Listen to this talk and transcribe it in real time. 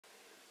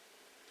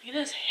Look at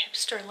this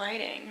hipster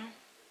lighting.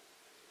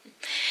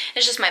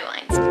 It's just my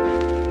blinds.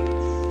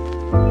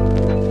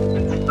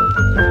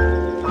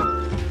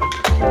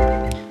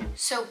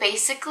 So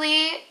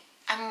basically,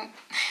 it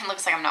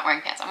looks like I'm not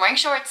wearing pants. I'm wearing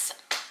shorts.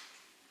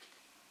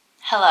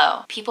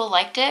 Hello. People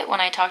liked it when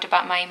I talked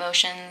about my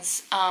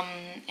emotions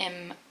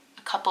in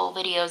a couple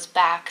videos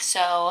back,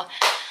 so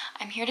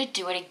I'm here to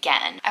do it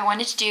again. I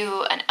wanted to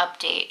do an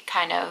update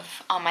kind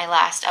of on my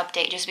last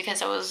update just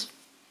because it was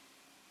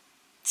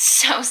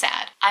so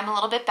sad. I'm a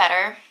little bit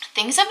better.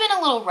 Things have been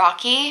a little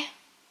rocky,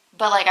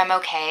 but like I'm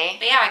okay.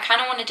 But yeah, I kind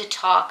of wanted to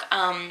talk.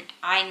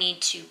 I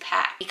need to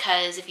pack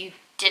because if you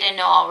didn't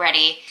know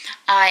already,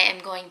 I am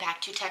going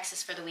back to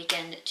Texas for the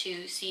weekend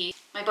to see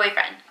my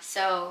boyfriend.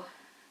 So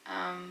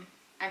I'm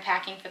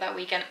packing for that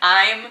weekend.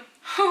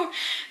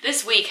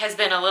 This week has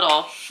been a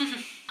little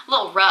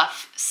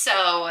rough.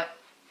 So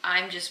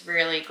I'm just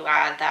really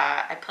glad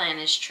that I planned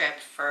this trip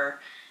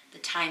for the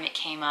time it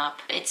came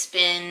up. It's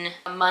been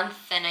a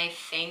month and I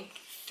think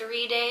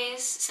 3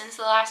 days since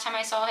the last time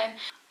I saw him.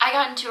 I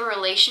got into a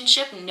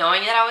relationship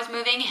knowing that I was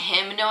moving,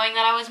 him knowing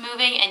that I was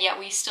moving, and yet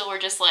we still were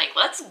just like,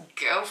 let's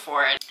go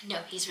for it. No,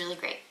 he's really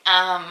great.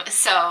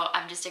 So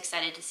I'm just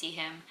excited to see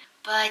him.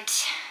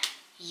 But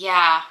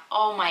yeah,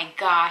 oh my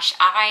gosh,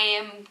 I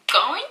am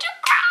going to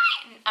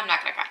cry. I'm not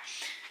gonna cry.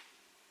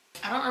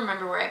 I don't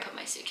remember where I put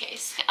my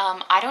suitcase.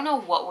 I don't know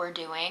what we're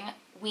doing.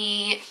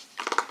 We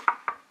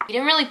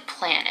didn't really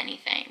plan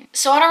anything.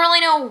 So I don't really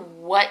know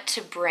what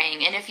to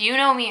bring. And if you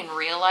know me in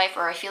real life,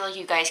 or I feel like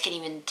you guys can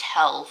even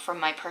tell from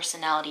my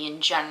personality in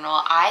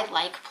general, I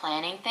like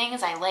planning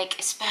things. I like,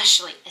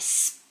 especially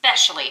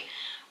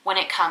when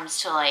it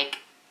comes to like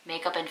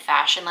makeup and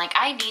fashion, like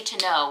I need to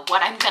know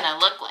what I'm gonna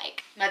look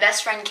like. My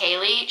best friend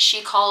Kaylee,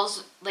 she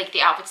calls like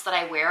the outfits that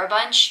I wear a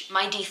bunch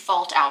my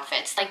default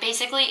outfits. Like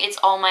basically it's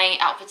all my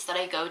outfits that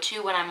I go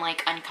to when I'm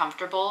like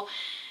uncomfortable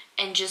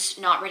and just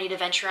not ready to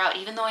venture out,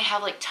 even though I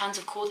have like tons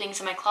of cool things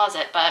in my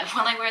closet, but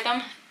will I wear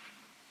them?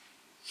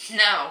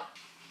 No.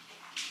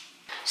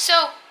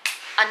 So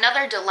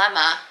another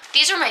dilemma.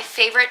 These are my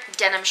favorite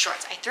denim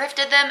shorts. I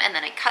thrifted them and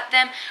then I cut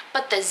them,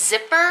 but the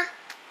zipper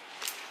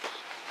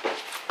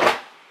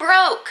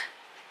broke.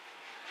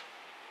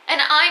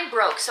 And I'm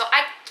broke, so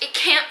it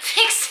can't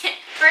fix it.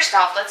 First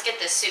off, let's get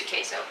this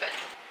suitcase open.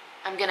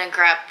 I'm gonna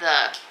grab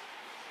the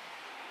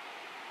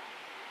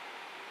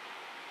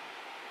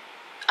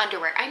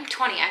underwear. I'm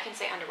 20, I can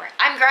say underwear.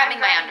 I'm grabbing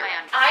my underwear.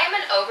 I am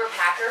an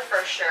overpacker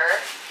for sure.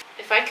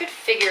 If I could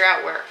figure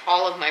out where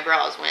all of my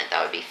bras went,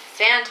 that would be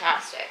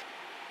fantastic.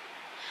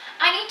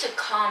 I need to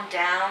calm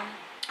down.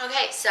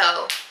 Okay,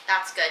 so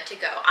that's good to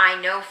go. I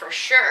know for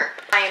sure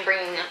I am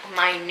bringing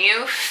my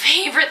new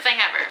favorite thing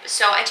ever.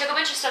 So I took a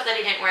bunch of stuff that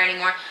I didn't wear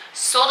anymore,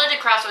 sold it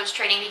at Crossroads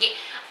Trading.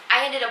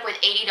 I ended up with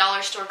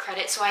 $80 store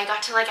credit, so I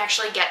got to like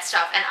actually get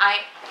stuff, and I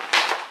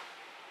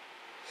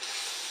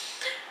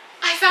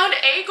found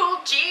A-Gold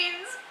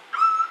jeans.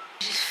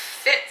 It just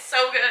fits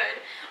so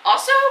good.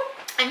 Also,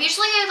 I'm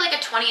usually at like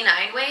a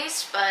 29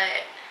 waist, but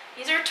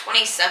these are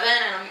 27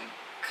 and I'm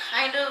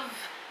kind of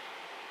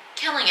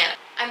killing it.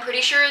 I'm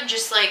pretty sure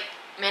just like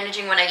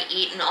managing what I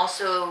eat and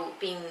also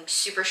being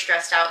super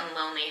stressed out and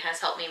lonely has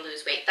helped me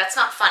lose weight. That's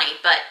not funny,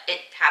 but it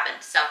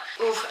happened. So,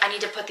 oof, I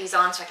need to put these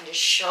on so I can just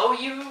show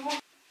you.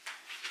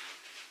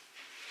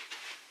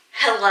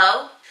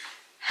 Hello?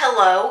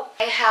 Hello.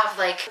 I have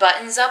like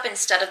buttons up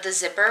instead of the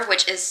zipper,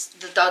 which is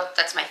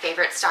that's my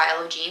favorite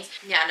style of jeans.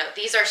 Yeah, no,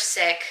 these are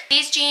sick.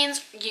 These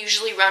jeans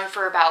usually run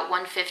for about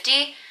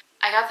 $150.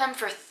 I got them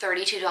for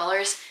 $32.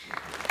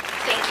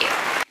 Thank you.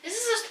 This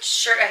is a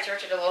shirt I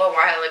thrifted a little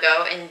while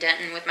ago in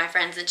Denton with my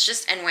friends. It's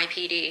just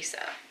NYPD, so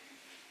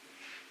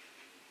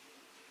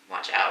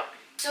watch out.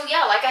 So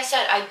yeah, like I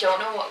said, I don't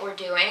know what we're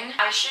doing.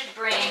 I should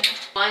bring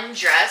one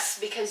dress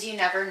because you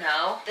never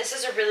know. This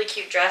is a really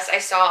cute dress I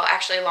saw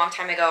actually a long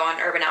time ago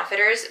on Urban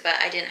Outfitters, but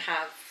I didn't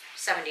have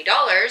 $70.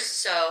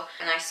 So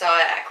when I saw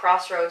it at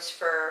Crossroads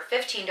for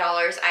 $15,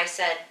 I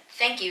said,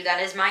 thank you, that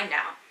is mine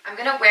now. I'm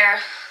gonna wear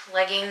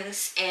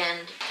leggings and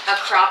a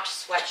cropped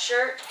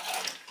sweatshirt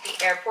at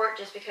the airport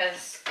just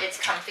because it's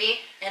comfy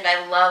and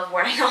I love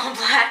wearing all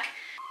black.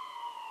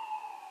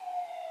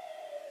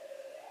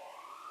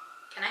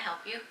 Can I help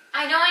you?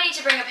 I know I need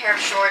to bring a pair of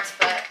shorts,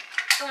 but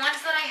the ones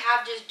that I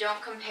have just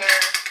don't compare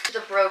to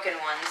the broken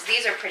ones.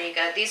 These are pretty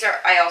good. These are,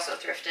 I also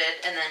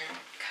thrifted and then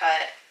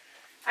cut.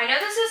 I know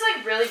this is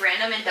like really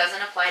random and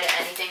doesn't apply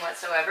to anything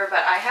whatsoever,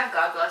 but I have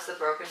God Bless the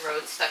Broken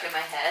Road stuck in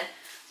my head,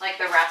 like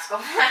the Rascal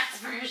Flatts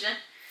version.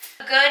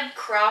 A good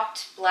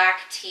cropped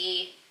black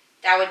tee,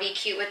 that would be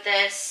cute with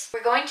this.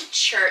 We're going to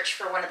church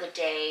for one of the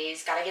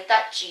days. Gotta get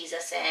that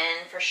Jesus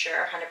in for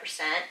sure,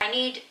 100%. I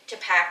need to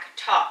pack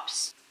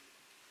tops.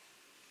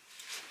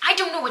 I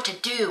don't know what to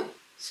do.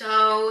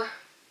 So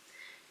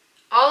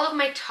all of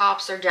my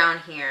tops are down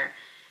here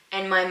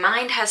and my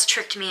mind has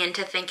tricked me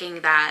into thinking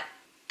that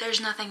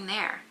there's nothing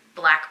there.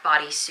 Black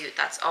bodysuit,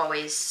 that's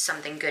always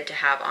something good to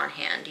have on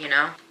hand, you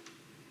know?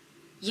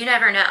 You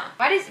never know.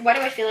 Why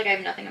do I feel like I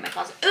have nothing in my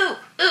closet? Ooh,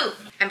 ooh.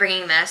 I'm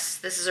bringing this.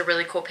 This is a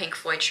really cool Pink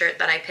Floyd shirt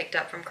that I picked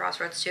up from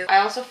Crossroads too. I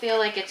also feel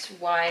like it's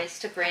wise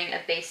to bring a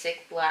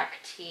basic black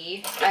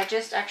tee. I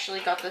just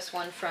actually got this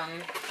one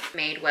from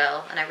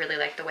Madewell and I really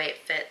like the way it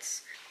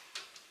fits.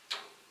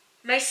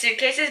 My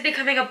suitcase is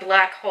becoming a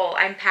black hole.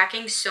 I'm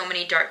packing so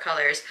many dark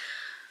colors.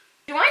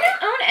 Do I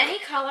not own any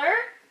color?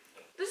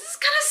 This is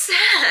kind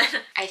of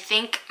sad. I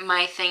think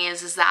my thing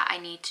is that I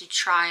need to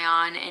try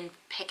on and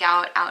pick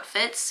out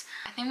outfits.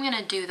 I think I'm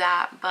gonna do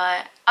that,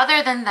 but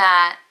other than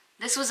that,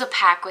 this was a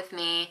pack with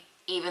me,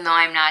 even though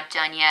I'm not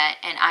done yet,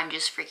 and I'm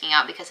just freaking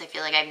out because I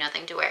feel like I have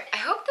nothing to wear. I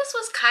hope this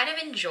was kind of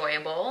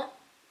enjoyable.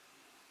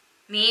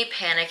 Me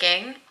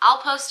panicking. I'll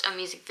post a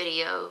music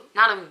video,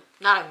 not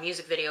a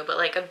music video, but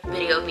like a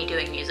video of me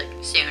doing music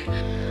soon.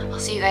 I'll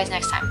see you guys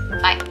next time.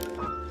 Bye.